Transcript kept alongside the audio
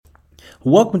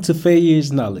Welcome to Failure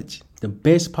is Knowledge, the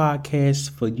best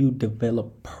podcast for you to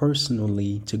develop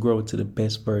personally to grow into the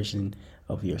best version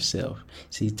of yourself.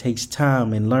 See, it takes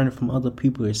time and learning from other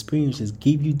people's experiences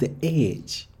give you the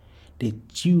edge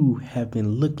that you have been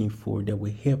looking for that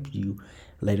will help you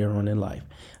later on in life.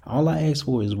 All I ask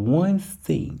for is one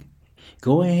thing.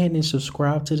 Go ahead and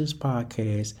subscribe to this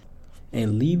podcast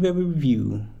and leave a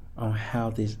review on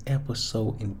how this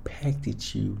episode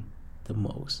impacted you the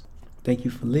most. Thank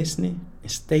you for listening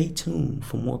and stay tuned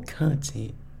for more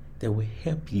content that will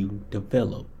help you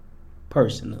develop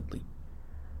personally.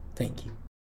 Thank you.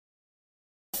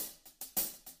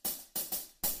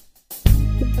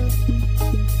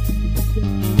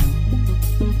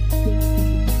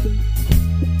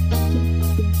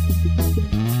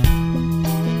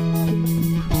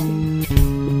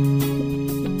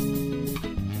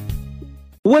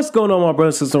 What's going on, my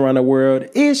brothers and sisters around the world?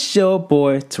 It's your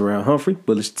boy, Terrell Humphrey,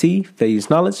 Bullish T, Failure is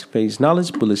Knowledge,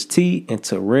 Bullish T, and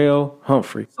Terrell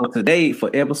Humphrey. So today, for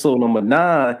episode number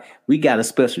 9, we got a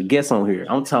special guest on here.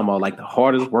 I'm talking about like the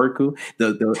hardest worker,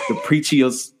 the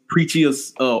preachiest,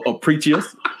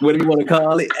 whatever you want to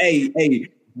call it.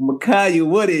 Hey, Micaiah,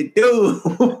 what it do?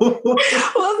 What's going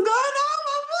on,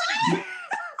 my boy?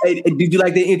 Hey, did you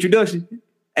like the introduction?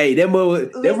 Hey, that was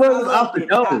off the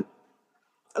dome.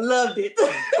 I loved it.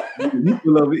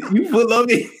 You full of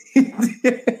it.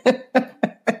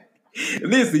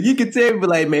 Listen, you can tell me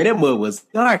like, man, that mud was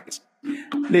dark.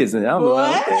 Listen,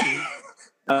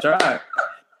 I tried.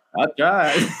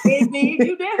 Indeed,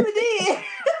 you definitely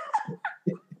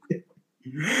did.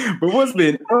 But what's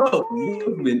been up?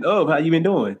 How you been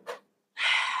doing?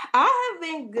 I have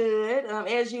been good.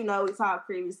 As you know, we talked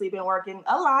previously, been working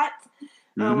a lot.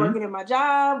 Working in my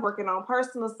job, working on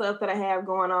personal stuff that I have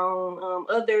going on,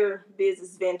 other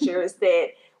business ventures that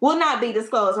will not be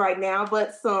disclosed right now,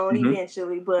 but soon,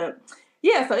 eventually. But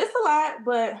yeah, so it's a lot,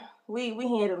 but we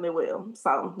handle it well.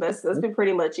 So that's been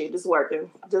pretty much it. Just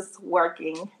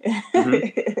working.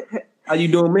 How you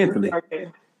doing mentally?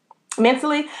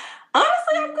 Mentally,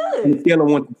 honestly, I'm good. Scale of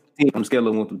 1 to 10. I'm scale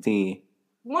of 1 to 10.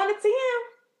 1 to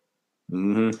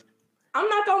 10. I'm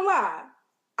not gonna lie.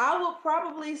 I would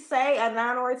probably say a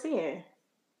 9 or a 10.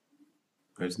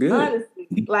 That's good. Honestly,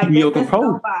 like that's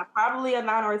probably a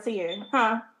 9 or a 10,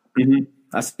 huh?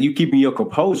 I see you keeping your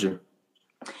composure.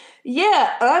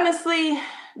 Yeah, honestly,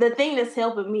 the thing that's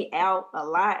helping me out a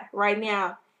lot right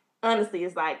now, honestly,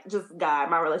 is like just God,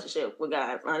 my relationship with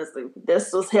God. Honestly,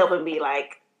 this was helping me,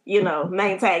 like,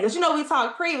 maintain. Because we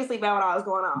talked previously about what all was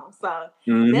going on, so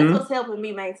that's what's helping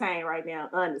me maintain right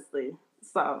now. Honestly.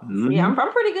 So, yeah, I'm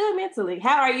pretty good mentally.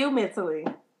 How are you mentally?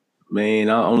 Man,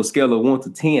 on a scale of 1 to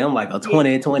 10, I'm like a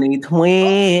 20.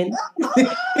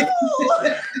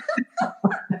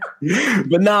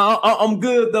 But no, I'm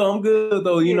good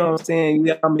though. You know what I'm saying?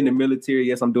 Yeah, I'm in the military.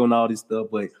 Yes, I'm doing all this stuff,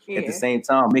 but at the same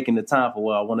time, I'm making the time for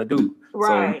what I want to do.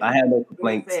 Right. So I have no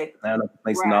complaints.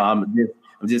 Right. No, I'm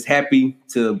just happy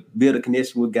to build a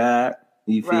connection with God.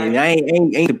 You feel me? I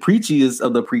ain't the preachiest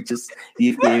of the preachers.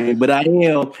 You feel me? But I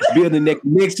am building that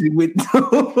connection with.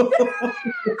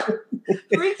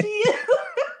 Preachy.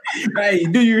 Hey,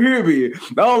 do you hear me?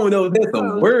 I don't know if that's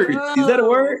a word. Is that a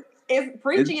word? It's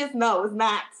preachiest. No, it's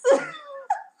not.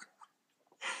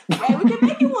 Hey, we can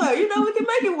make it one. We can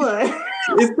make it one.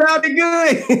 It sounded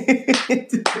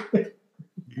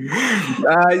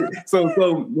good. So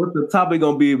what the topic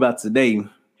gonna be about today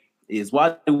is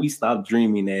why do we stop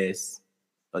dreaming as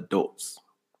adults?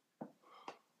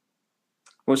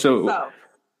 Go ahead.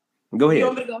 You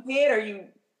want me to go ahead or you?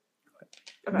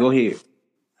 Okay. Go ahead.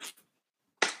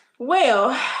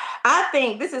 Well, I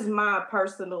think this is my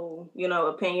personal,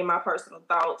 opinion, my personal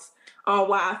thoughts on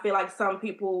why I feel like some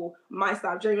people might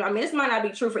stop dreaming. I mean, this might not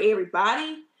be true for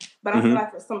everybody, but I feel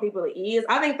like for some people it is.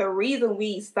 I think the reason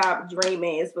we stop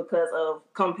dreaming is because of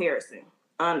comparison.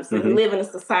 Honestly, we live in a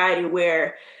society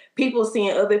where people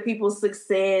seeing other people's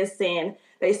success and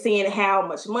they seeing how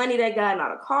much money they got and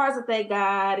all the cars that they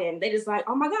got, and they just like,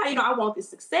 oh my God, I want this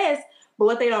success. But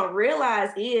what they don't realize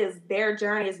is their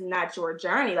journey is not your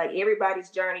journey. Like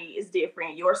everybody's journey is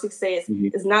different. Your success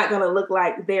is not going to look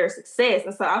like their success.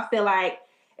 And so I feel like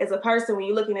as a person, when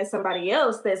you're looking at somebody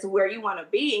else, that's where you want to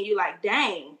be. And you're like,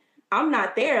 dang, I'm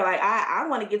not there. Like I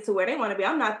want to get to where they want to be.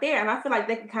 I'm not there. And I feel like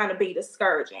that can kind of be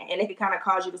discouraging. And it can kind of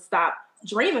cause you to stop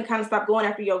dreaming, kind of stop going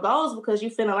after your goals because you're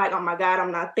feeling like, oh my God,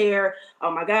 I'm not there. Oh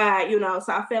my God,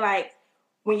 So I feel like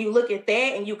when you look at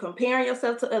that and you comparing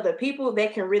yourself to other people,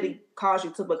 that can really cause you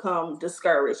to become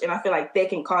discouraged. And I feel like that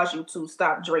can cause you to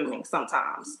stop dreaming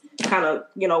sometimes, kind of,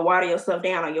 water yourself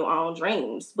down on your own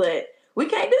dreams. But we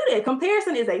can't do that.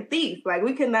 Comparison is a thief. Like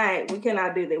we cannot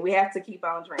do that. We have to keep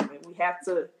on dreaming. We have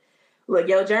to Look,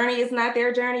 your journey is not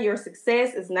their journey. Your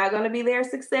success is not going to be their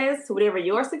success. Whatever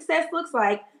your success looks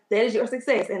like, that is your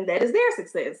success, and that is their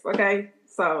success. Okay,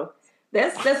 so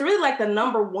that's really like the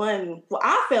number one. Well,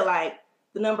 I feel like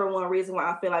the number one reason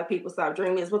why I feel like people stop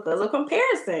dreaming is because of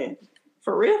comparison.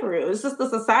 For real, for real. It's just the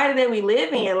society that we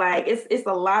live in. Like it's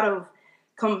a lot of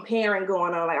comparing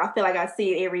going on. Like I feel like I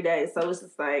see it every day. So it's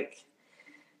just like,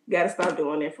 got to stop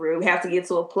doing it for real. We have to get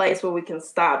to a place where we can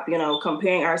stop,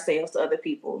 comparing ourselves to other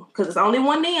people, because it's only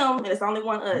one them and it's only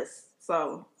one us.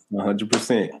 So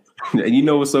 100%. And you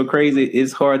know what's so crazy?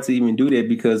 It's hard to even do that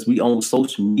because we own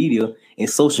social media, and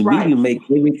social media make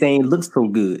everything look so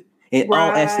good. And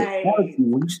all aspects,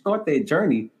 when you start that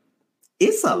journey,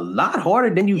 it's a lot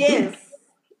harder than you think.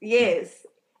 Yes.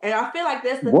 And I feel like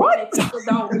that's the thing that people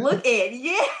don't look at.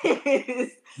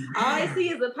 Yes. All they see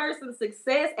is a person's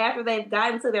success after they've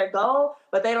gotten to their goal,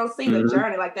 but they don't see the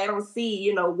journey. Like they don't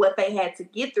see, what they had to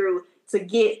get through to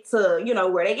get to,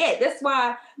 where they get. That's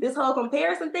why this whole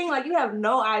comparison thing, like you have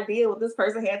no idea what this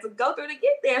person had to go through to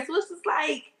get there. So it's just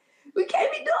like, we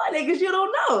can't be doing it because you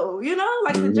don't know,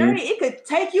 like the journey, it could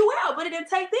take you out, but it didn't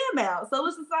take them out. So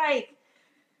it's just like,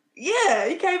 yeah,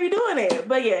 you can't be doing it.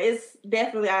 But yeah, it's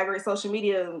definitely, I agree, social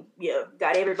media,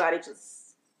 got everybody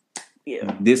just,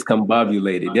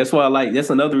 discombobulated. That's why that's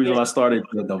another reason why I started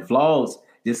the vlogs,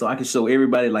 just so I can show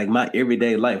everybody like my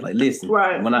everyday life. Like, listen,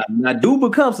 when I do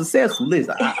become successful,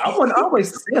 listen, I wasn't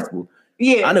always successful.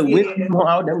 Yeah, I done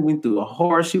went through a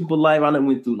hardship of life. I done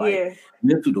went through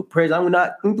went through depression. I went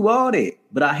through all that,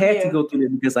 but I had to go through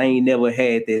that because I ain't never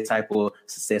had that type of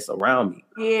success around me.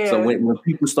 Yeah. So when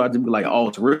people start to be like, "Oh,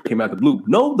 Terrell came out the blue,"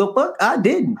 no, the fuck, I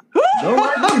didn't. No,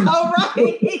 I didn't. All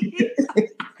right.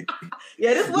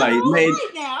 Yeah, this one right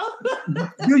now.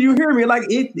 Do you hear me? Like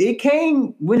it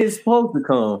came when it's supposed to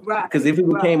come. Right. Because if it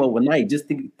came overnight, just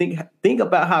think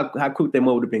about how quick that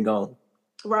would have been gone.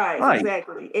 Right.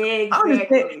 Exactly.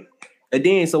 And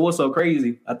then, so what's so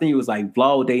crazy? I think it was like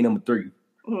vlog day number 3.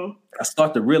 Mm-hmm. I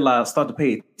start to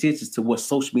pay attention to what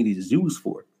social media is used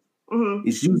for. Mm-hmm.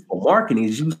 It's used for marketing.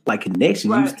 It's used like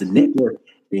connection. Used to network.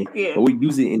 But we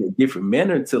use it in a different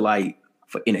manner to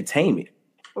for entertainment.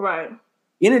 Right.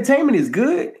 Entertainment is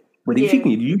good, but if you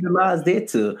can utilize that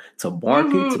to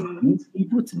market, to reach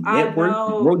people, to network,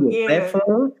 to grow your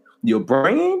platform, your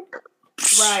brand.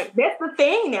 Right. That's the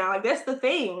thing now. Like that's the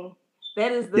thing.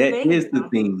 That is the thing. That is the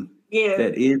thing. Yeah.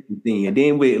 That is the thing. And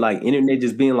then with internet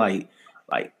just being like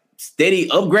steady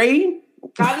upgrade.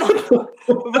 I know.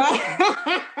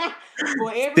 Right.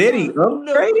 Boy, steady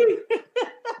upgrade.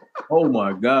 Oh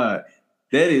my God.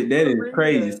 That is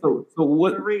crazy. So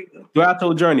what throughout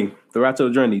your journey,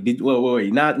 did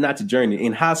wait, not your journey.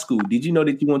 In high school, did you know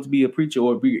that you want to be a preacher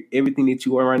or be everything that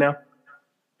you are right now?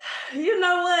 You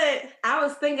know what? I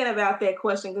was thinking about that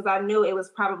question because I knew it was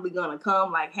probably going to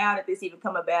come. Like, how did this even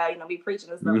come about? Me preaching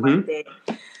and stuff like that.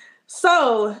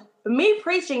 So, me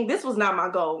preaching, this was not my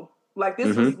goal. Like,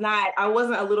 this was not, I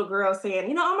wasn't a little girl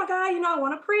saying, oh my God, I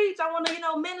want to preach. I want to,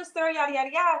 minister, yada,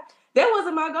 yada, yada. That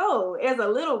wasn't my goal. As a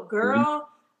little girl,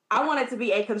 I wanted to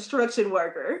be a construction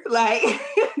worker. Like,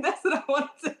 that's what I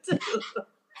wanted to do.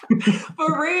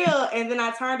 For real. And then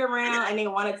I turned around and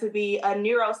then wanted to be a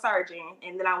neurosurgeon.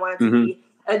 And then I wanted to be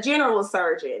a general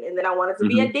surgeon. And then I wanted to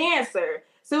be a dancer.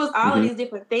 So it was all of these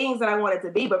different things that I wanted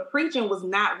to be, but preaching was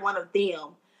not one of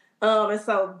them. And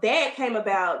so that came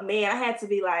about, man, I had to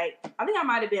be I think I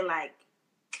might have been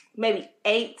maybe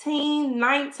 18,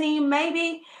 19,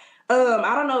 maybe.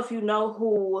 I don't know if you know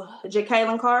who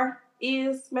Jacqueline Carr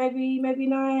is, maybe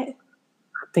not. I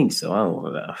think so. I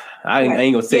don't know. I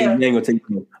ain't gonna say. You ain't gonna take.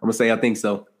 I'm gonna say I think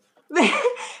so.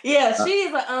 Yeah,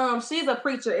 she's a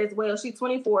preacher as well. She's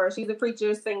 24. She's a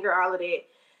preacher, singer, all of that.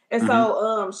 And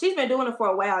so she's been doing it for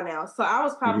a while now. So I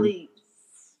was probably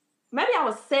maybe I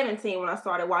was 17 when I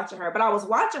started watching her. But I was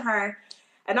watching her,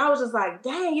 and I was just like,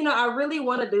 dang, I really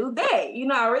want to do that.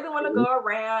 I really want to go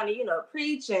around and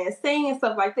preach and sing and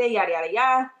stuff like that. Yada yada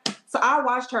yada. So I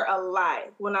watched her a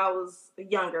lot when I was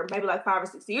younger, maybe 5 or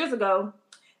 6 years ago.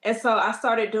 And so I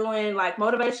started doing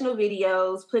motivational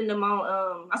videos, putting them on,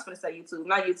 I was going to say YouTube,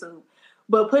 not YouTube,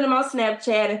 but putting them on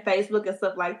Snapchat and Facebook and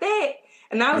stuff like that.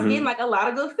 And I was getting a lot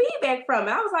of good feedback from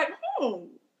it. I was like, I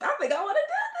think I want to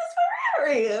do this for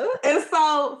real. And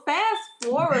so fast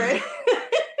forward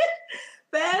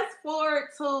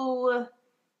to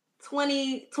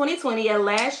 2020,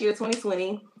 last year,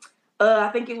 2020. I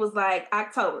think it was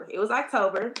October. It was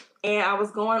October. And I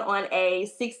was going on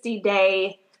a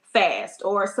 60-day fast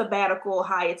or sabbatical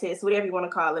hiatus, whatever you want to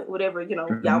call it, whatever, y'all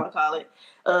want to call it.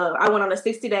 I went on a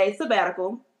 60-day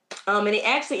sabbatical. And it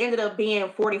actually ended up being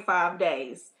 45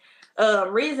 days.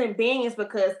 Reason being is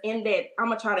because in that, I'm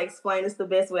gonna try to explain this the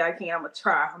best way I can. I'm gonna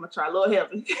try. Lord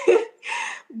help me.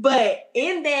 But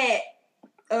in that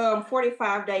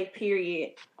 45-day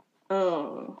period,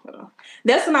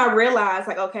 that's when I realized,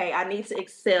 like, okay, I need to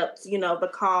accept, the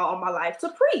call on my life to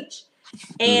preach.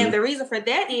 And the reason for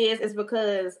that is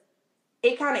because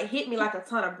it kind of hit me like a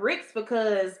ton of bricks,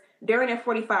 because during that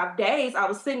 45 days, I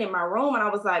was sitting in my room and I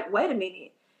was like, wait a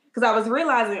minute. Because I was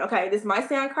realizing, okay, this might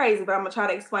sound crazy, but I'm going to try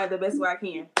to explain it the best way I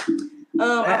can.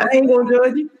 I ain't going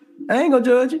to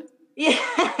judge you. Yeah.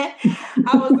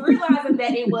 I was realizing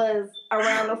that it was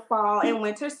around the fall and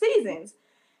winter seasons.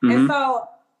 And so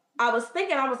I was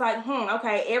thinking, I was like,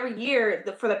 okay, every year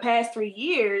for the past 3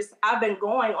 years, I've been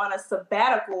going on a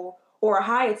sabbatical or a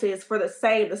hiatus for the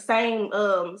same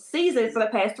season for the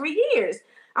past 3 years.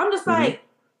 I'm just like,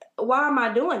 why am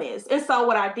I doing this? And so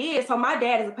what I did, so my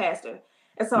dad is a pastor.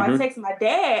 And so I texted my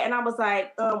dad and I was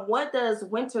like, what does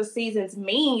winter seasons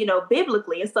mean,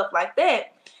 biblically and stuff like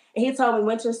that? And he told me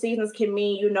winter seasons can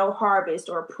mean, harvest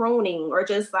or pruning or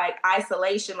just like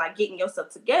isolation, like getting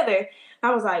yourself together.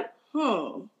 I was like,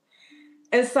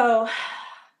 And so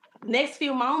next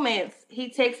few moments,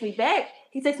 he texts me back.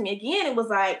 He texts me again and was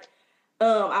like,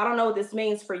 I don't know what this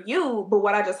means for you, but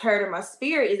what I just heard in my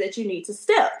spirit is that you need to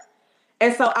step.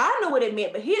 And so I knew what it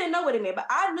meant, but he didn't know what it meant, but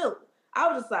I knew. I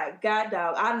was just like, God,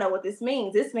 dog, I know what this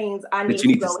means. This means I need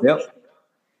to go ahead.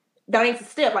 I need to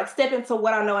step into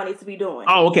what I know I need to be doing.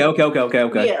 Oh, okay.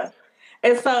 Yeah.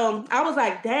 And so I was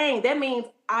like, dang, that means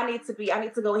I need to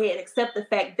go ahead and accept the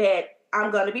fact that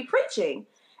I'm going to be preaching.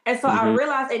 And so I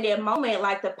realized in that moment,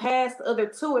 like the past other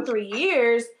 2 or 3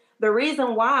 years, the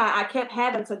reason why I kept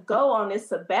having to go on this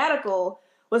sabbatical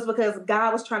was because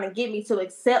God was trying to get me to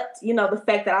accept, the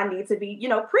fact that I need to be,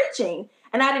 preaching.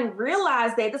 And I didn't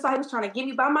realize that. That's why he was trying to get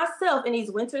me by myself in these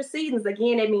winter seasons.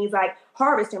 Again, it means like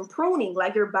harvest and pruning,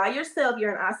 like you're by yourself,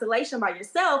 you're in isolation by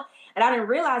yourself. And I didn't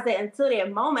realize that until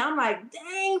that moment. I'm like,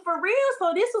 dang, for real?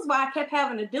 So this was why I kept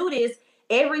having to do this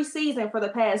every season for the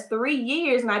past 3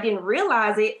 years. And I didn't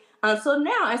realize it until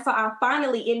now. And so I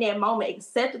finally, in that moment,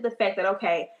 accepted the fact that,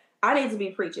 okay, I need to be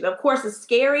preaching. Of course, it's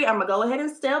scary. I'm going to go ahead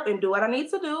and step and do what I need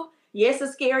to do. Yes,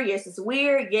 it's scary. Yes, it's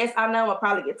weird. Yes, I know I'll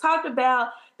probably get talked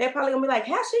about. They're probably going to be like,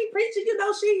 how's she preaching? She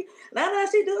doing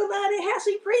that. How's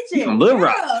she preaching? Little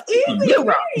Rock. And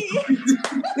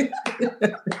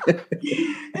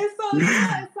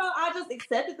so I just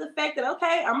accepted the fact that,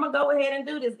 okay, I'm going to go ahead and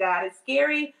do this, God. It's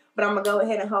scary, but I'm going to go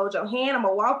ahead and hold your hand. I'm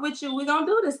going to walk with you. We're going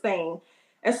to do this thing.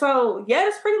 And so, yeah,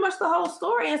 that's pretty much the whole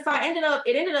story. And so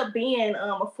it ended up being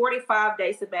a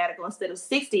 45-day sabbatical instead of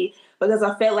 60, because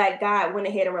I felt like God went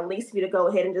ahead and released me to go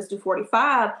ahead and just do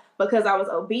 45 because I was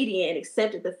obedient and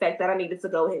accepted the fact that I needed to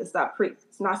go ahead and start preaching.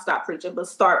 And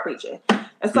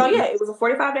so, yeah, it was a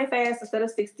 45-day fast instead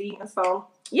of 60. And so,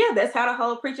 yeah, that's how the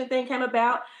whole preaching thing came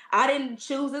about. I didn't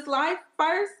choose this life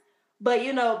first, but,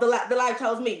 the life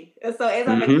chose me. And so as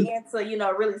I began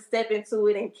to, really step into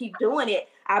it and keep doing it,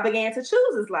 I began to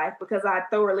choose this life because I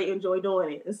thoroughly enjoy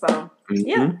doing it. And so,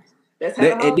 yeah, that's how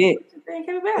the whole thing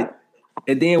came about.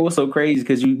 And then what's so crazy,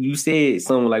 because you said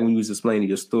something like when you was explaining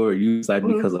your story, you was like,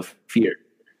 because of fear.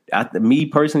 Me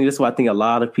personally, that's why I think a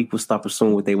lot of people stop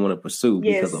pursuing what they want to pursue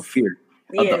because of fear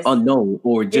of the unknown,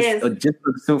 or just the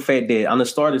simple fact that I'm gonna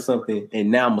start something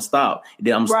and now I'm gonna stop, and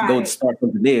then I'm gonna go to start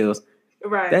something else.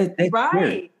 Right. That's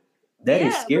scary. That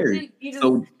is scary.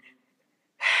 You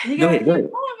gotta keep going, man.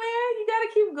 You gotta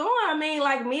keep going. I mean,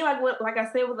 like I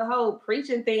said with the whole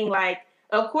preaching thing, like,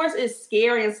 of course it's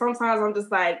scary, and sometimes I'm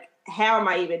just like, how am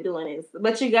I even doing this?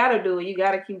 But you gotta do it. You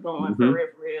gotta keep going for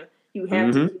real. You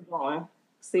have to keep going.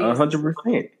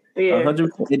 100%.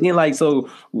 100%. And then, like, so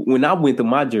when I went through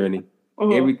my journey, I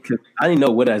didn't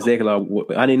know exactly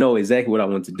what I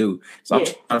wanted to do. So I'm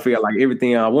trying to figure out like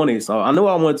everything I wanted. So I know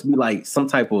I wanted to be like some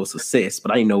type of success,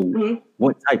 but I didn't know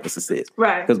what type of success.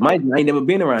 Right. Because I ain't never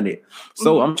been around it.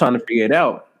 So I'm trying to figure it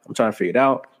out.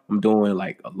 I'm doing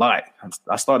like a lot.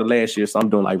 I started last year, so I'm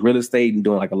doing like real estate and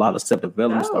doing like a lot of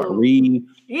self-development, start reading.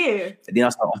 Yeah. And then I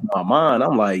started off my mind.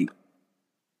 I'm like,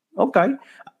 okay.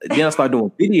 Then I started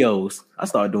doing videos. I'm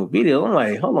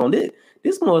like, hold on,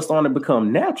 this more starting to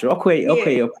become natural. Okay. Of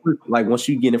course, like once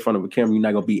you get in front of a camera, you're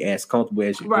not gonna be as comfortable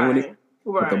as you're doing it.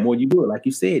 Right. But the more you do it, like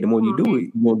you said, the more you do it,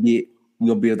 you're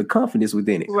gonna build the confidence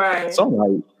within it. Right. So I'm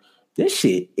like, this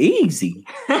shit easy.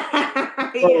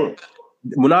 So,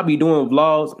 when I be doing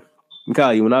vlogs,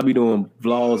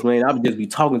 man, I would just be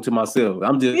talking to myself.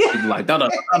 I'm just like, da da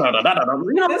da da da da da.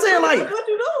 You know what I'm saying? Like, what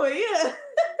you doing? Yeah.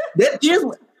 That just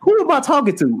who am I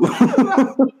talking to?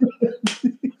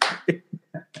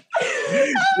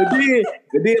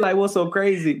 But then, like, what's so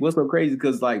crazy?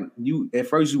 Because, like, you at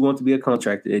first you want to be a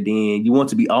contractor, and then you want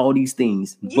to be all these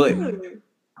things, but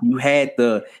you had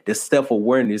the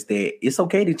self-awareness that it's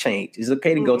okay to change. It's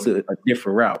okay to go to a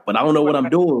different route. But I don't know what I'm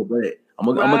doing, but I'm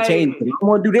gonna change. I don't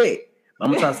want to do that.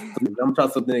 I'm gonna try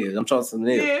something else.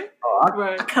 Yeah.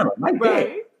 I kind of like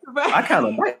that. I kind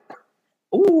of like.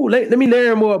 Ooh, let me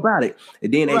learn more about it.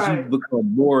 And then as you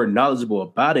become more knowledgeable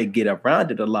about it, get around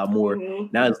it a lot more.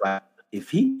 Now it's like, if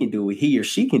he can do it, he or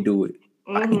she can do it.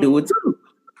 I can do it too.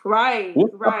 Right.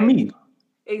 What's stopping me?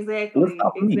 Exactly.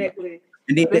 Exactly.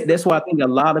 And then that's why I think a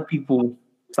lot of people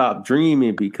stop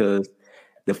dreaming, because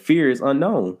the fear is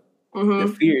unknown.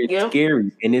 The fear is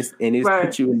scary, and it's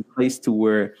put you in a place to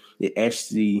where it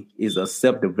actually is a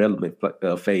self-development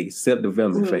phase.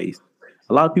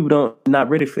 A lot of people not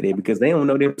ready for that because they don't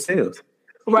know themselves.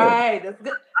 Right. That's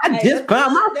good. I just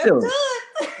found myself.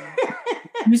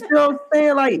 You see what I'm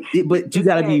saying? Like, but you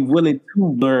gotta be willing to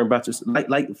learn about yourself.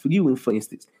 Like for you, for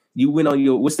instance, you went on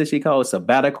your, what's that shit called?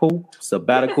 Sabbatical journey.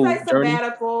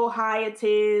 Sabbatical,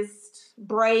 hiatus,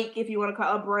 break, if you want to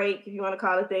call it a break, if you want to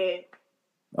call it that.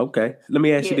 Okay. Let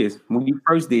me ask you this. When you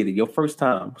first did it, your first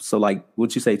time, so like,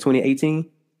 what'd you say, 2018?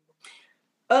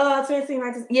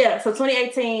 2018, yeah. So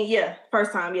 2018, yeah,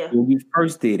 first time, yeah. When you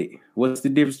first did it, what's the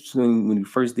difference between when you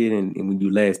first did it and when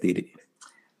you last did it?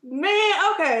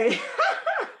 Man, okay.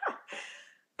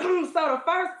 So the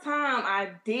first time I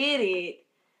did it,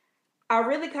 I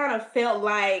really kind of felt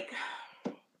like,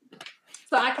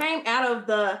 so I came out of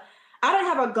I didn't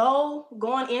have a goal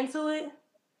going into it,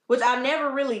 which I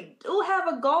never really do have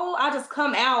a goal. I just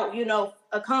come out,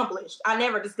 accomplished. I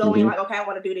never just go in like, okay, I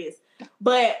want to do this.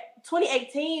 But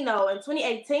 2018, though, in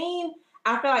 2018,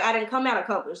 I felt like I didn't come out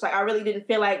accomplished. Like, I really didn't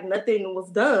feel like nothing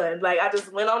was done. Like, I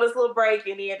just went on this little break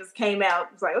and then just came out.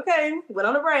 It's like, okay, went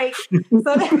on a break. So,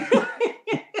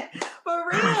 for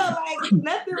real, like,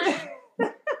 nothing really.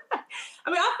 I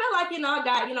mean, I felt like, I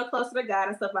got, closer to God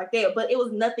and stuff like that, but it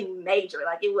was nothing major.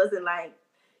 Like, it wasn't like,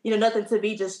 nothing to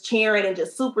be just cheering and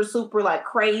just super, super, like,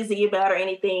 crazy about or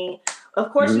anything.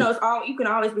 Of course, it's all, you can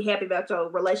always be happy about your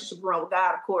relationship growing with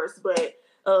God, of course, but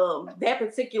that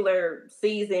particular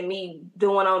season, me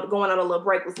going on a little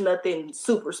break was nothing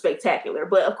super spectacular.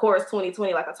 But of course,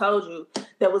 2020, like I told you,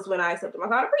 that was when I accepted my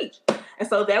call to preach. And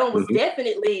so that one was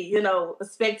definitely,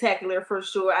 spectacular for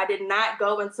sure. I did not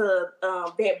go into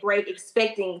that break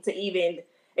expecting to even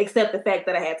accept the fact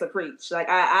that I had to preach. Like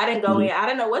I didn't go in, I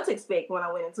didn't know what to expect when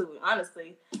I went into it,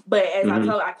 honestly. But as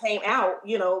I came out,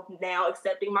 now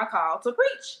accepting my call to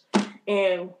preach.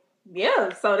 And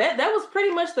yeah, so that was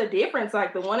pretty much the difference.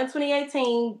 Like the one in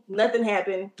 2018, nothing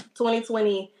happened.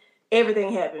 2020,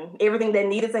 everything happened. Everything that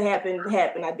needed to happen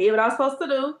happened. I did what I was supposed to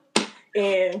do.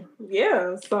 And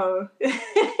yeah, so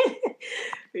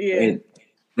yeah. And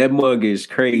that mug is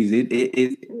crazy.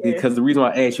 Because the reason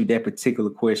why I asked you that particular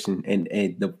question and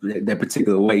that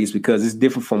particular way is because it's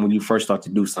different from when you first start to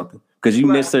do something. Because you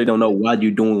necessarily don't know why you're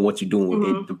doing what you're doing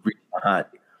and the reason behind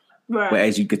it. Right. But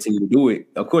as you continue to do it,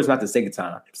 of course, not the second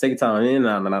time. Second time, no.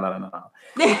 In the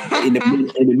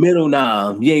middle,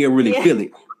 you ain't gonna really feel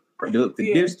it. The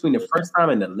difference between the first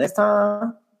time and the last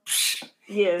time,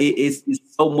 it's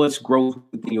so much growth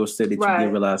within yourself that you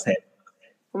didn't realize happened.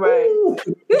 Right. What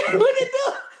did you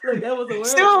do? Look, that was a word.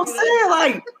 See what I'm saying?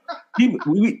 Like,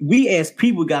 people, we as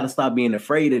people got to stop being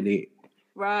afraid of it.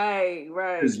 Right.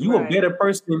 Because you a better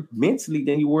person mentally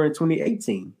than you were in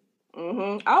 2018.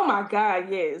 Oh my God,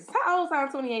 yes. How old was I in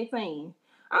 2018?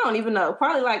 I don't even know.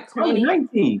 Probably like 20.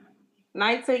 19.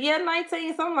 19, yeah,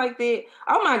 19, something like that.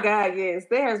 Oh my God, yes.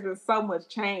 There has been so much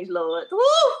change, Lord. Woo!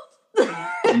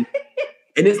 And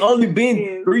it's only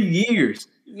been 3 years.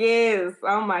 Yes.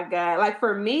 Oh my God. Like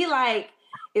for me, like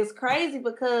it's crazy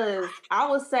because I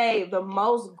would say the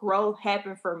most growth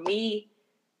happened for me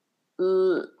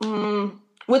within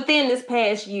this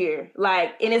past year.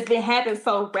 Like, and it's been happening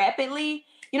so rapidly.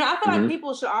 I feel like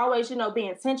people should always, be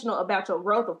intentional about your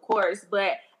growth, of course,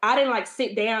 but I didn't like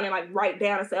sit down and like write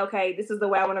down and say, okay, this is the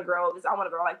way I want to grow. I want to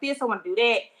grow like this. I want to do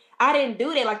that. I didn't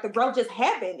do that. Like the growth just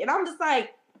happened. And I'm just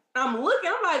like, I'm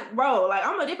like, bro, like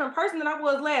I'm a different person than I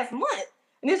was last month.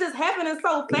 And it's just happening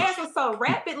so fast and so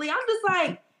rapidly. I'm just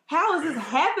like, how is this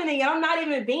happening? And I'm not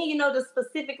even being, just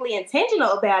specifically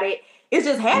intentional about it. It's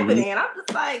just happening. And I'm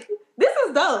just like, this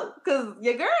is dope. Because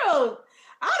your girl,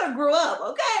 I done grew up,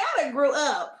 okay? I done grew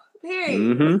up,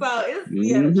 period. So it's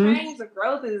the change, the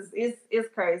growth is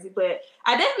crazy. But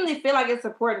I definitely feel like it's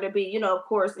important to be, of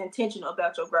course, intentional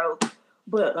about your growth.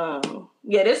 But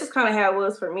this is kind of how it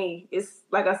was for me. It's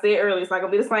like I said earlier, it's not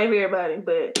gonna be the same for everybody,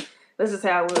 but that's just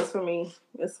how it was for me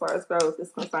as far as growth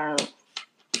is concerned.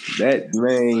 That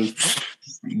man,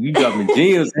 you dropping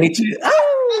gems, ain't you?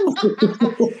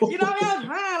 You know, I'm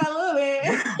trying a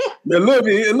little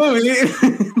bit.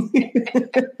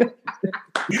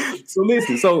 So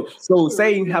listen, so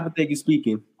say hypothetically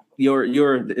speaking, your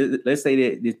let's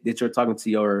say that you're talking to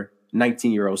your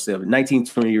 19-year-old self,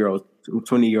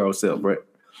 20-year-old self, right?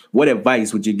 What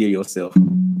advice would you give yourself?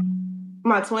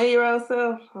 My 20-year-old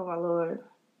self? Oh my Lord.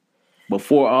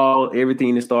 Before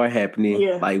everything that started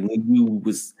happening, like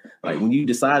when you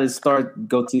decided to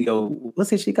go to your,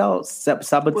 what's that shit called?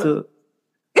 Saboteur.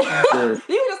 You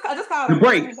just call it the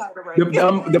break.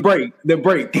 The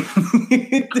break.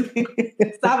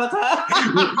 Saboteur.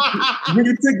 When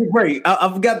you took the break,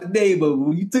 I forgot the name, but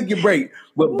when you took your break,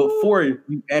 but before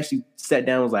you actually sat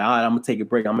down, and was like, all right, I'm gonna take a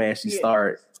break. I'm gonna actually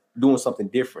start doing something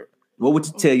different. What would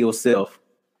you tell yourself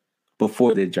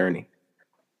before the journey?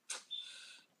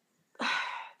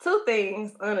 Two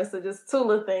things, honestly, just two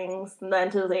little things,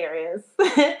 nothing too serious.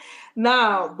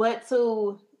 No, but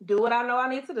to do what I know I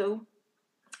need to do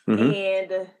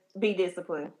and be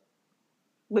disciplined.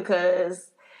 Because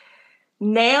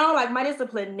now, like, my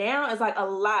discipline now is like a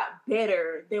lot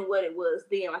better than what it was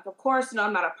then. Like, of course,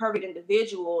 I'm not a perfect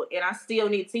individual and I still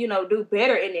need to, do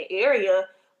better in the area.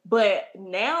 But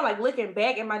now, like, looking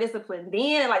back at my discipline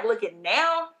then and like looking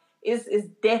now, is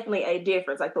definitely a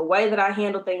difference. Like the way that I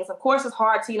handle things. Of course, it's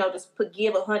hard to, just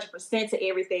give 100% to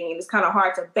everything. And it's kind of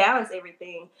hard to balance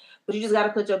everything. But you just got to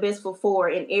put your best foot forward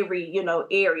in every,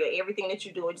 area. Everything that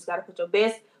you do, you just got to put your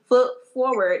best foot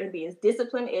forward and be as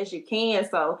disciplined as you can.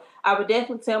 So I would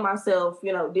definitely tell myself,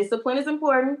 discipline is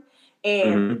important.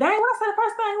 And dang, what I said the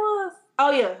first thing was,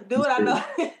 oh yeah, do what I know.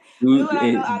 Do what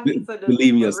I know I need to do.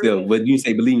 Believe in yourself, but you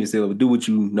say believe in yourself, but do what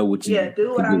you know what you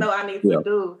do what I know I need to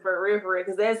do for real,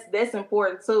 because that's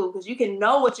important too. Because you can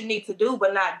know what you need to do,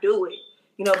 but not do it.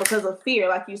 Because of fear,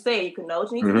 like you say, you can know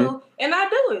what you need to do and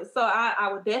not do it. So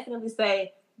I would definitely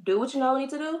say, do what you know you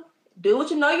need to do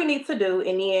what you know you need to do,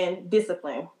 and then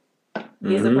discipline.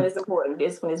 Discipline is important.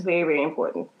 Discipline is very, very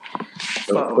important.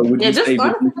 So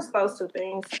just those two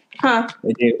things, huh?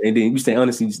 And then you say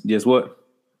honestly, just what?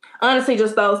 Honestly,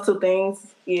 just those two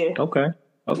things. Yeah. Okay.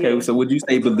 Yeah. So would you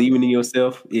say believing in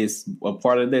yourself is a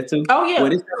part of that too? Oh yeah.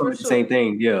 Well, it's kind of the same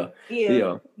thing. Yeah.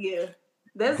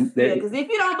 That's because if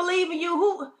you don't believe in you,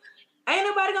 who ain't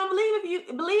nobody gonna believe in you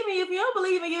if you don't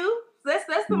believe in you. That's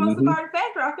the most important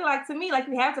factor. I feel like, to me, like,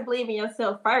 you have to believe in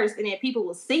yourself first, and then people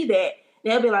will see that.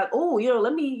 They'll be like, oh,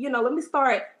 let me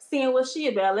start seeing what she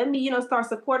about. Let me, start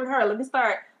supporting her. Let me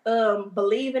start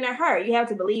believing in her. You have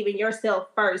to believe in yourself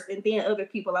first, and then other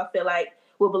people, I feel like,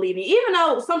 will believe in you. Even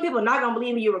though some people are not gonna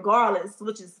believe in you regardless,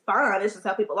 which is fine. It's just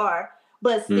how people are.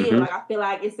 But still, like, I feel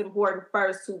like it's important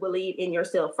first to believe in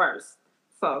yourself first.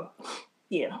 So,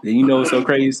 yeah. It's so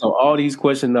crazy. So all these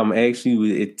questions I'm asking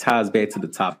you, it ties back to the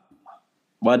topic.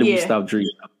 Why did we stop dreaming?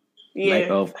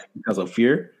 Yeah. Because of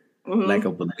fear, lack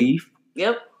of belief.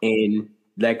 Yep. And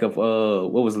lack of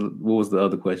what was the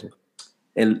other question?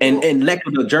 And lack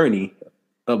of the journey,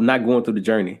 of not going through the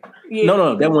journey. Yeah.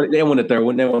 No, that one the third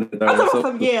one. That one the third one.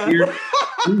 So yeah.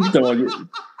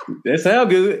 That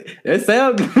sound good.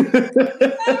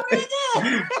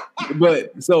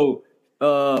 But so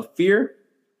fear,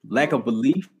 lack of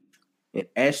belief, and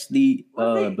Ashley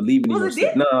believing in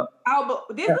yourself. No.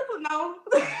 But discipline, no.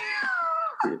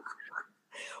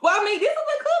 Well, I mean,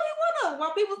 discipline could be one of them.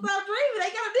 While people stop dreaming,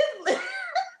 they got a discipline.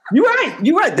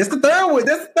 You're right. That's the third one.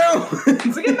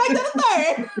 So get back to the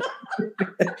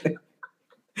third.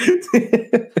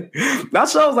 That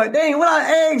show was like, dang, what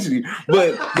I asked you.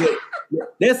 But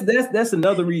that's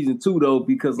another reason too, though,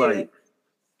 because like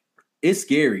it's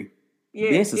scary. Yeah,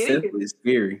 being successful is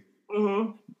scary.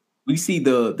 Mm-hmm. We see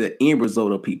the end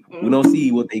result of people. Mm-hmm. We don't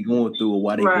see what they're going through or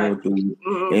why they're going through,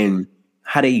 and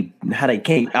how they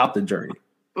came out the journey.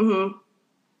 Mm-hmm.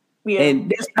 Yeah. And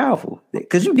that's powerful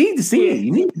because you need to see it.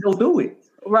 You need to go through it.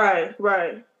 Right.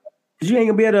 Because you ain't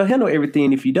gonna be able to handle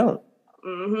everything if you don't.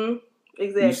 Mm-hmm.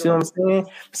 Exactly. You see what I'm saying?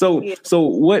 So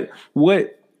what?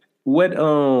 Let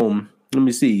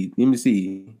me see.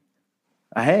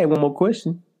 I had one more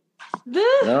question.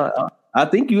 I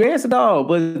think you answered all,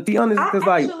 but to be honest, because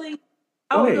go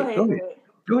ahead.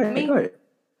 Go ahead.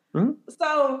 Mm-hmm.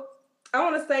 So I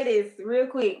want to say this real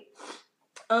quick.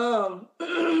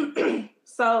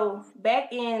 So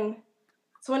back in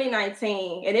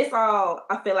 2019, and it's all,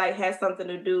 I feel like, has something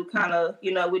to do kind of,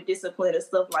 with discipline and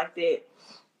stuff like that.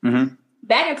 Mm-hmm.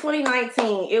 Back in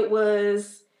 2019, it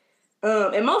was,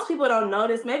 and most people don't know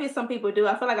this. Maybe some people do.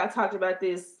 I feel like I talked about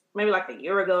this maybe like a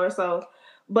year ago or so.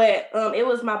 But it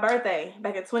was my birthday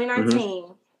back in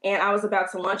 2019, and I was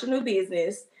about to launch a new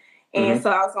business. And so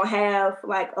I was going to have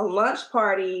like a lunch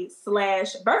party /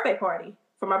 birthday party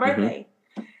for my birthday.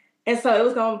 And so it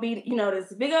was going to be,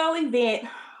 this big old event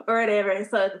or whatever. And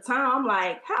so at the time, I'm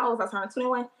like, how old was I? Turning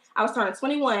 21? I was turning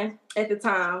 21 at the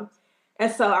time.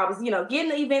 And so I was, getting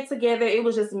the event together. It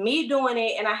was just me doing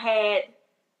it. And I had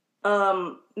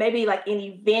maybe like an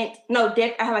event.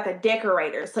 I had like a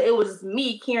decorator. So it was just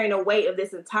me carrying the weight of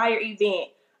this entire event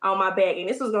on my back. And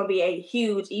this was going to be a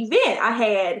huge event. I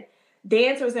had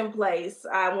dancers in place.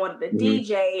 I wanted a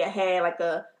DJ. I had like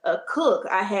a cook.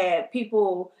 I had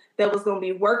people that was going to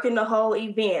be working the whole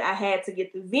event. I had to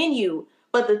get the venue.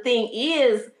 But the thing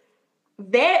is,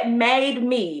 that made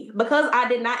me, because I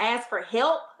did not ask for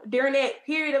help during that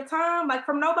period of time, like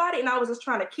from nobody, and I was just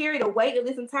trying to carry the weight of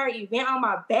this entire event on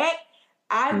my back,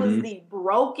 I was the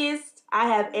brokest I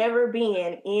have ever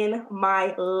been in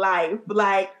my life.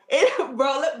 Like,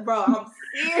 bro, I'm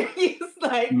serious.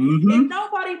 Like, and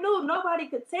nobody knew, nobody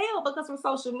could tell, because from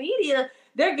social media,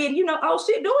 they're getting, oh,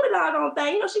 shit, doing the doggone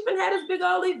thing. She been had this big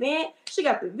old event. She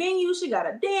got the venue. She got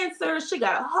a dancer. She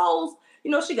got a host.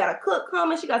 She got a cook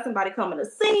coming. She got somebody coming to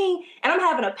sing. And I'm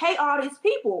having to pay all these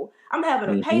people. I'm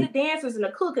having to pay the dancers and the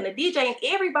cook and the DJ and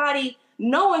everybody,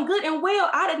 knowing good and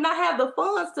well I did not have the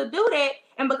funds to do that.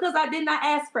 And because I did not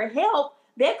ask for help,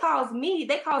 that caused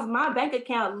my bank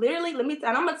account literally, and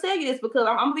I'm going to tell you this because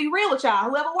I'm going to be real with y'all.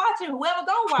 Whoever watching, whoever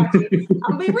going to watch it,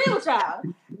 I'm going to be real with y'all.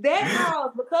 That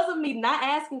caused, because of me not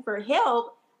asking for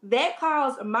help, that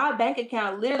caused my bank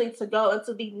account literally to go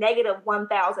into the negative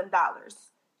 $1,000.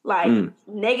 Like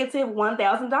negative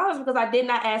 $1,000 because I did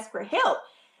not ask for help.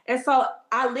 And so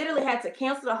I literally had to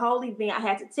cancel the whole event. I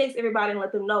had to text everybody and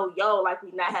let them know, like,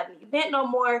 we not having the event no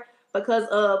more because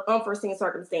of unforeseen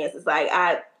circumstances. Like,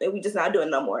 we just not doing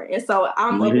no more. And so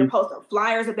I'm up here posting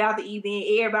flyers about the event.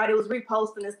 Everybody was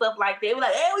reposting and stuff like that. We're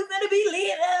like, hey, we finna be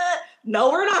lit.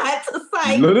 No, we're not. It's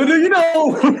like, little do you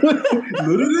know.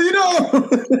 Little do you know.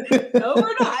 No,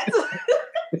 we're not.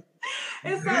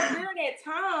 And so during that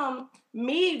time,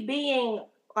 me being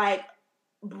like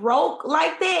broke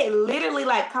like that literally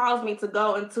like caused me to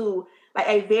go into like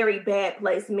a very bad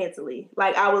place mentally.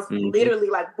 Like I was literally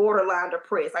like borderline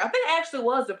depressed. Like I think I actually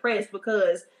was depressed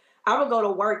because I would go to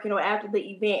work, after the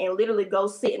event and literally go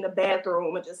sit in the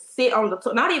bathroom and just sit on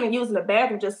the not even using the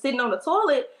bathroom, just sitting on the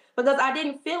toilet because I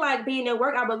didn't feel like being at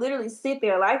work. I would literally sit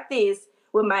there like this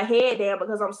with my head down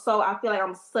because I feel like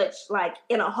I'm such like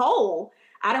in a hole.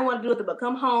 I didn't want to do it but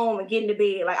come home and get into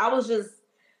bed. Like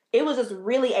it was just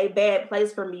really a bad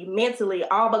place for me mentally,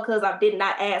 all because I did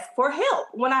not ask for help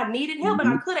when I needed help. And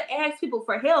I could have asked people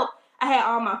for help. I had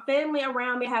all my family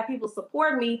around me, I had people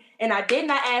support me, and I did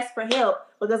not ask for help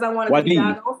because I wanted to be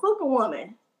doggone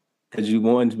Superwoman. Because you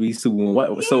wanted to be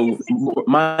Superwoman. Yes. So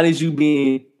mine is you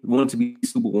wanting to be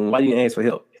Superwoman. Why didn't you ask for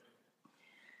help?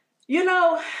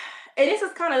 And this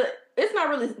is it's not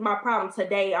really my problem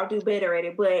today. I'll do better at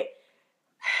it, but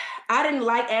I didn't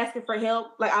like asking for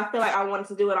help. Like, I feel like I wanted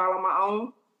to do it all on my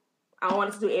own. I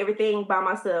wanted to do everything by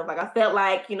myself. Like, I felt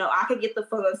like, I could get the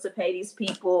funds to pay these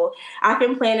people. I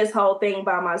can plan this whole thing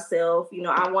by myself.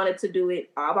 I wanted to do it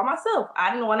all by myself.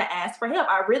 I didn't want to ask for help.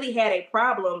 I really had a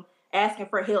problem asking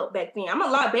for help back then. I'm a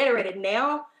lot better at it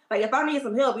now. Like, if I need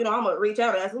some help, I'm going to reach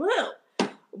out and ask for help.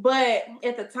 But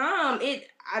at the time,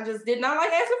 I just did not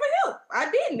like asking for help. I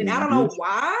didn't. And I don't know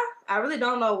why. I really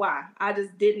don't know why. I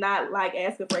just did not like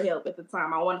asking for help at the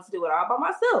time. I wanted to do it all by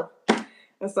myself.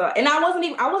 And I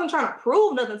wasn't trying to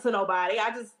prove nothing to nobody.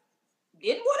 I just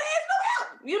didn't want to ask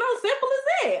for help. Simple as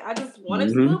that. I just wanted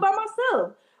to do it by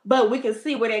myself. But we can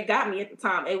see where that got me at the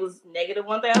time. It was negative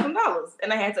 $1,000.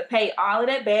 And I had to pay all of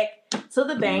that back to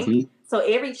the bank. So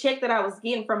every check that I was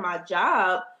getting from my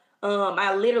job,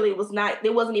 I literally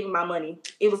it wasn't even my money.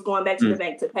 It was going back to the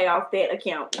bank to pay off that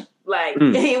account. Like,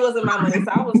 it wasn't my money.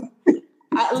 So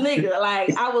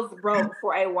I was broke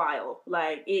for a while.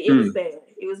 Like, it was bad.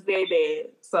 It was very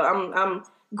bad. So I'm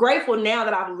grateful now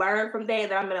that I've learned from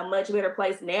that I'm in a much better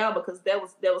place now because that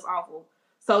was awful.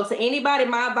 So to anybody,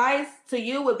 my advice to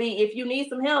you would be, if you need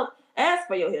some help, ask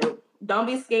for your help. Don't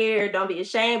be scared. Don't be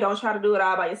ashamed. Don't try to do it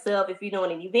all by yourself. If you're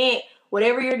doing an event,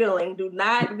 whatever you're doing, do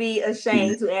not be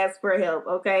ashamed to ask for help,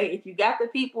 okay? If you got the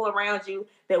people around you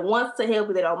that wants to help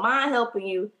you, that don't mind helping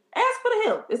you, ask for the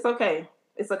help. It's okay.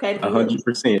 It's okay to do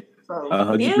 100%.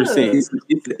 100%.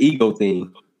 It's the ego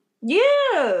thing. Yeah.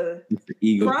 It's the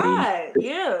ego pride. thing.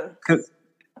 Yeah. Because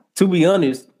to be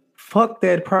honest, fuck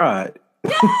that pride.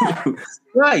 Yeah.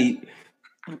 Right.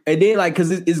 And then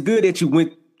because it's good that you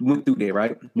went through that,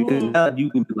 right? Because now you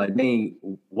can be like, dang,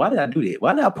 why did I do that?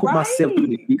 Why did I put myself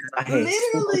through it? Because I had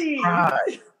so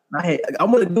much pride.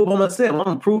 I'm gonna do it by myself. I'm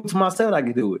gonna prove to myself I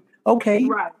can do it. Okay.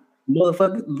 Right.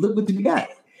 Motherfucker, look what you got.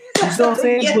 You know what I'm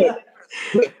saying? Yeah.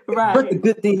 But the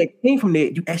good thing that came from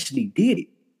that, you actually did it.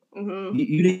 Mm-hmm.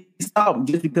 You didn't stop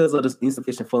just because of the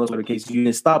insufficient funds for the case. You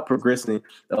didn't stop progressing,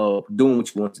 doing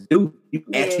what you want to do. You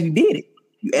actually did it.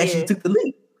 You actually took the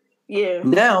leap. Yeah.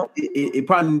 Now it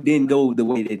probably didn't go the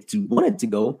way that you wanted to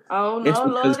go. Oh no,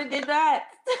 Lord, it did not.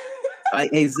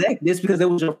 Exactly. That's because it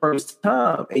was your first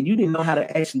time, and you didn't know how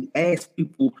to actually ask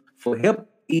people for help,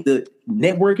 either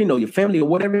networking or your family or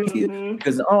whatever it is.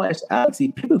 Because in all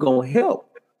actuality, people gonna help.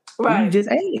 Right. You just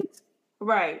ask.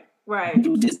 Right.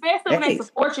 You just especially when they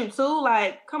support you too.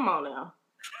 Like, come on now.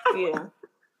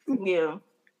 Yeah.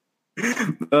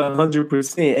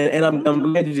 100%. And I'm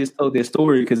glad you just told that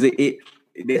story, because it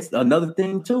that's another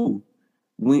thing too.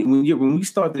 When we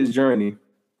start this journey,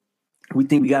 we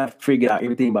think we gotta figure out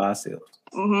everything by ourselves.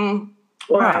 Mm-hmm.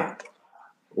 Right.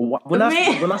 When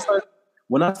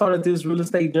I started this real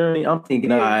estate journey, I'm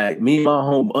thinking, all right, me and my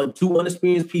home, 2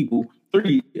 unexperienced people,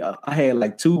 3. I had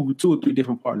like 2 or 3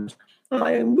 different partners. I'm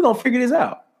like, we're gonna figure this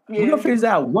out. We're gonna figure this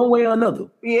out one way or another.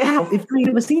 Yeah. If you ain't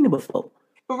never seen it before.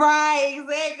 Right,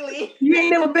 exactly. You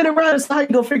ain't never been around, so how you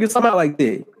gonna figure something out like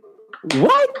that?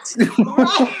 What?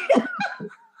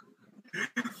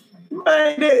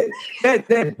 Right. Man,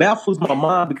 that baffles my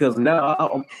mind, because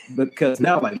now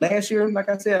like last year, like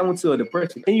I said, I went to a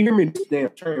depression. Can you hear me? This damn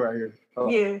train right here.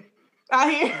 Yeah,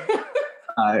 I hear.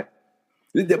 All right,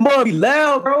 the mom be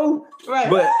loud, bro. Right.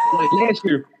 But like last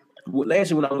year when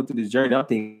I went through this journey, I'm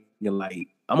thinking like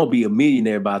I'm gonna be a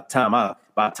millionaire by the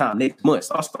time next month.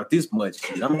 So I'll start this much.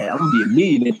 Shit, I'm gonna be a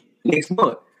millionaire next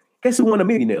month. Guess who won a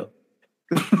millionaire?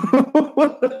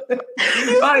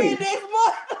 Right. Next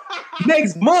month.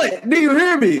 Next month, do you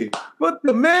hear me? What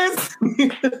the mess?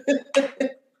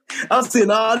 I'm seeing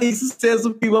all these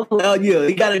successful people. I'm like, oh yeah,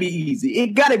 it gotta be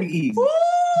easy.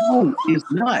 No, it's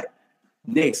not.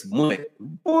 Next month,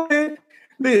 boy.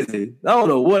 Listen, I don't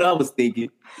know what I was thinking.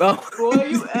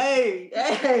 Boy,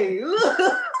 hey,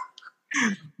 look.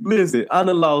 Listen, I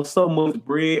done lost so much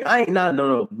bread. I ain't not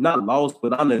lost,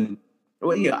 but I done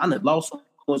lost so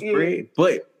much bread.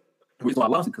 But the reason why I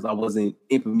lost it because I wasn't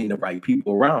implementing the right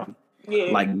people around me.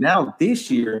 Yeah. Like now this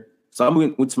year, so I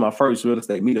went to my first real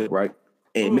estate meetup, right?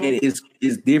 And man,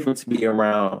 it's different to be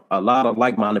around a lot of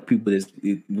like-minded people that's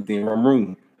within one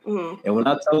room. Mm-hmm. And when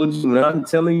I'm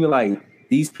telling you, like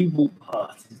these people,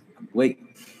 wait,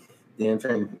 damn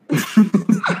thing.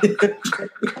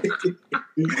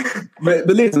 but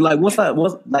listen, like once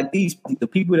like the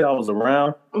people that I was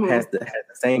around had the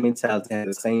same mentality, had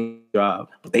the same job,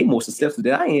 but they more successful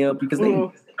than I am because they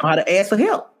know how to ask for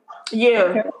help.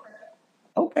 Yeah.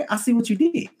 Okay, I see what you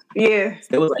did. Yeah.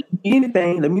 So it was like, you need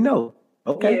anything, let me know.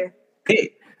 Okay. Yeah.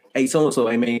 Hey, so-and-so,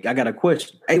 hey man, I got a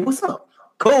question. Hey, what's up?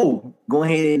 Cool. Go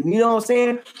ahead and, you know what I'm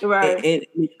saying? Right. And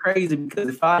it's crazy because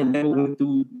if I never went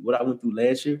through what I went through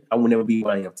last year, I would never be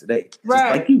where I am today.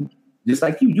 Right. Just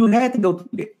like you had to go through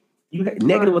that. You had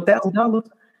negative $1,000.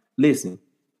 Listen.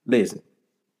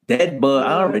 That bud,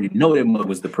 I already know that mud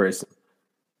was depressing.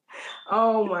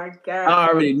 Oh my God. I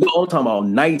already know. I'm talking about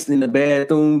nights in the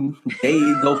bathroom. They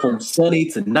go from sunny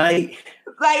to night.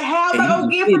 Like, how am I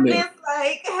gonna get from this?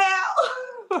 Like,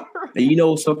 how? And you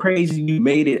know, so crazy you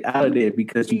made it out of there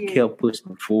because you kept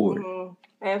pushing forward. Mm-hmm.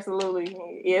 Absolutely.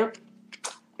 Yep,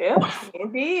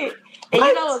 it did. And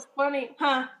you know what's funny,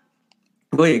 huh?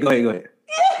 Go ahead.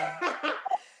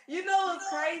 You know what's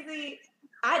crazy?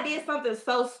 I did something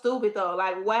so stupid though.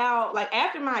 Like, wow, like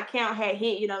after my account had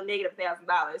hit, negative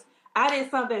 $1,000, I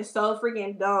did something so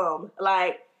freaking dumb.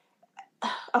 Like,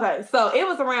 okay, so it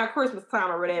was around Christmas time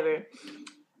or whatever.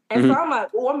 And so I'm like,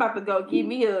 I'm about to go get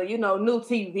me a, new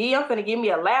TV. I'm finna get me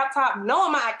a laptop,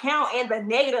 knowing my account and the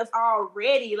negatives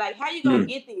already. Like, how you gonna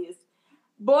get this?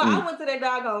 Boy, I went to that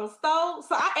doggone store.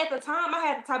 So at the time, I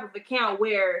had the type of account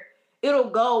where it'll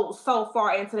go so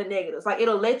far into the negatives. Like,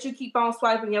 it'll let you keep on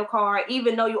swiping your card,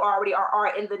 even though you already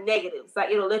are in the negatives.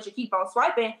 Like, it'll let you keep on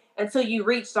swiping until you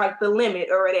reach, like, the limit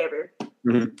or whatever.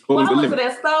 Mm-hmm. What was the limit? To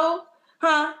that store,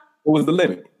 huh? What was the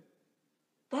limit?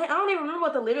 I don't even remember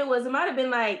what the limit was. It might have been,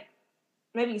 like,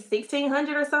 maybe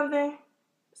 1,600 or something.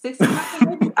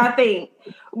 1,600, I think.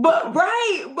 But boy,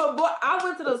 I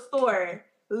went to the store.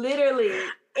 Literally,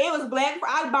 it was Black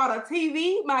Friday. I bought a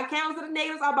TV. My account was in the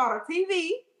negatives. I bought a TV.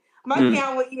 My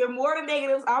account was even more than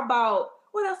negatives. I bought,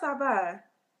 what else I buy?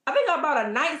 I think I bought a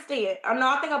nightstand.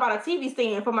 I think I bought a TV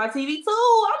stand for my TV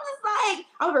too. I'm just like,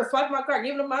 I'm gonna swipe my card,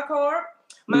 giving them my card.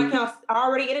 My account's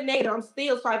already in the negative. I'm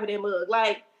still swiping that mug.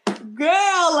 Like,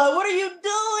 girl, what are you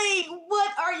doing?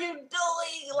 What are you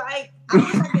doing? Like, I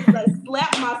wish I could like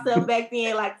slap myself back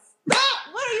then. Like, stop!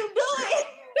 What are you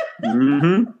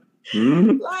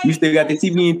doing? Like, you still got the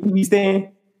TV and TV stand?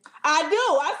 I do.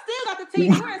 I still got the TV.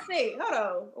 Where is it? Hold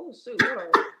on. Oh shoot, hold on.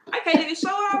 I can't even show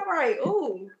it off right.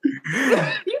 Ooh.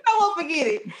 You won't forget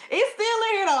it. It's still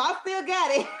in here though. I still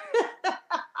got it.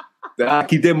 I'll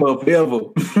keep that mother forever.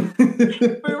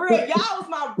 For real, y'all was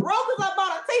my brokers. I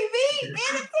bought a TV and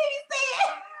a TV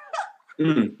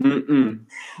stand.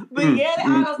 But yeah, it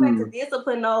all goes back to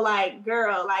discipline though. Like,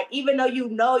 girl, like even though you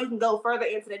know you can go further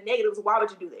into the negatives, why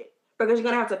would you do that? Because you're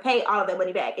gonna have to pay all of that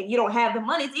money back, and you don't have the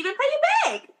money to even pay it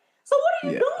back. So what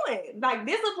are you doing? Like,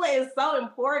 discipline is so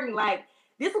important. Like,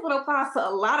 discipline applies to a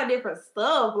lot of different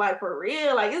stuff. Like, for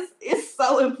real, like it's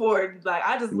so important. Like,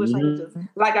 I just wish I could just,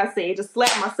 like I said, just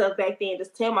slap myself back then,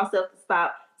 just tell myself to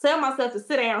stop, tell myself to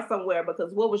sit down somewhere.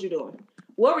 Because what was you doing?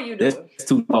 What were you doing? That's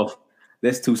too soft.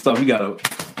 That's too soft. You gotta.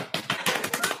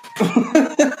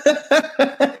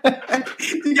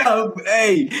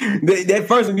 Hey, that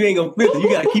first one you ain't gonna flip it. You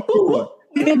gotta keep going.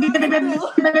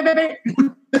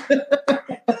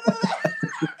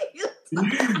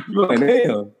 Like,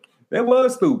 damn, that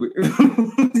was stupid.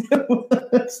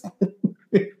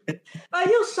 Are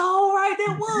you so right?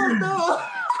 That was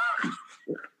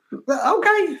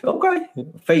though. Okay.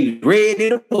 Face red in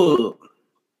the pub.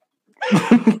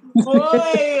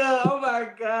 Boy, oh my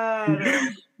God.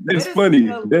 That's funny.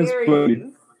 That's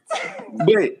funny.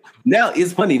 But now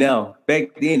it's funny now.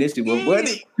 Back then, this shit was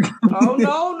funny. Oh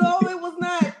no, it was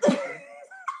not.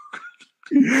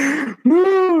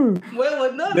 Well, it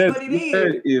was not funny then.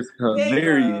 That is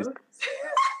hilarious.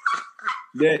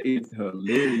 That is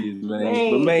hilarious,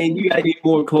 man. But man, you got any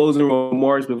more closing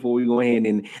remarks before we go ahead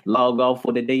and log off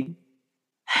for the day?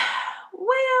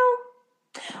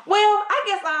 Well, I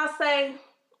guess I'll say,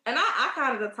 and I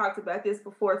kind of talked about this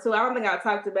before too. I don't think I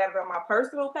talked about it on my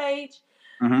personal page.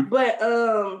 Mm-hmm. But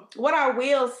what I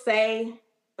will say,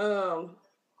 hold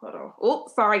on.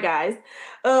 Oops, sorry guys.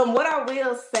 What I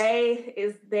will say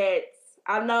is that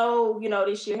I know,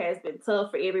 this year has been tough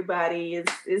for everybody.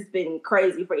 It's been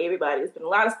crazy for everybody. There's been a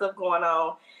lot of stuff going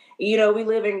on. We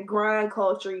live in grind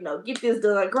culture, get this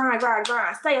done, grind,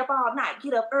 stay up all night,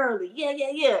 get up early.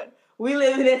 Yeah. We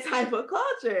live in that type of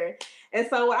culture. And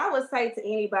so what I would say to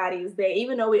anybody is that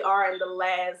even though we are in the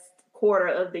last quarter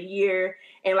of the year,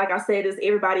 and like I said,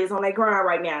 everybody is on their grind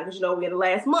right now because we're in the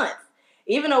last month.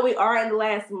 Even though we are in the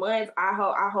last month, I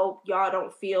hope y'all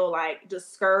don't feel like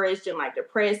discouraged and like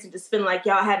depressed and just feeling like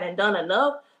y'all haven't done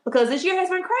enough, because this year has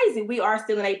been crazy. We are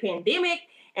still in a pandemic,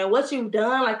 and what you've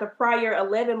done like the prior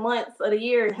 11 months of the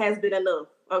year has been enough.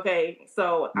 Okay,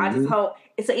 so I just hope,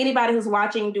 so anybody who's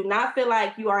watching, do not feel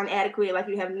like you are inadequate, like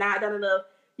you have not done enough.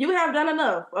 You have done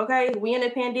enough, okay? We in a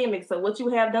pandemic, so what you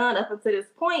have done up until this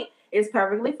point is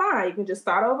perfectly fine. You can just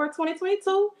start over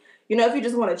 2022. If you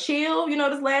just want to chill,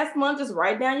 this last month, just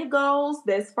write down your goals.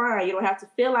 That's fine. You don't have to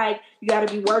feel like you got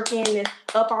to be working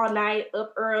up all night,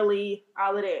 up early,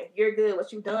 all of that. You're good.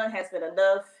 What you've done has been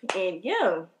enough. And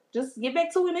yeah, just get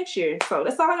back to it next year. So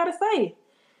that's all I got to say.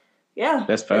 Yeah.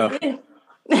 That's powerful.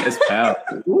 That's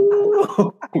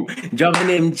powerful. Jumping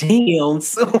them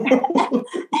jams.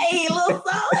 Hey, little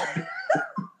son.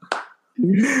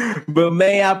 But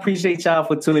man, I appreciate y'all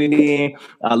for tuning in.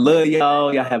 I love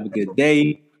y'all. Y'all have a good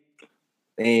day.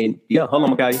 And yeah, hold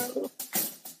on, guys.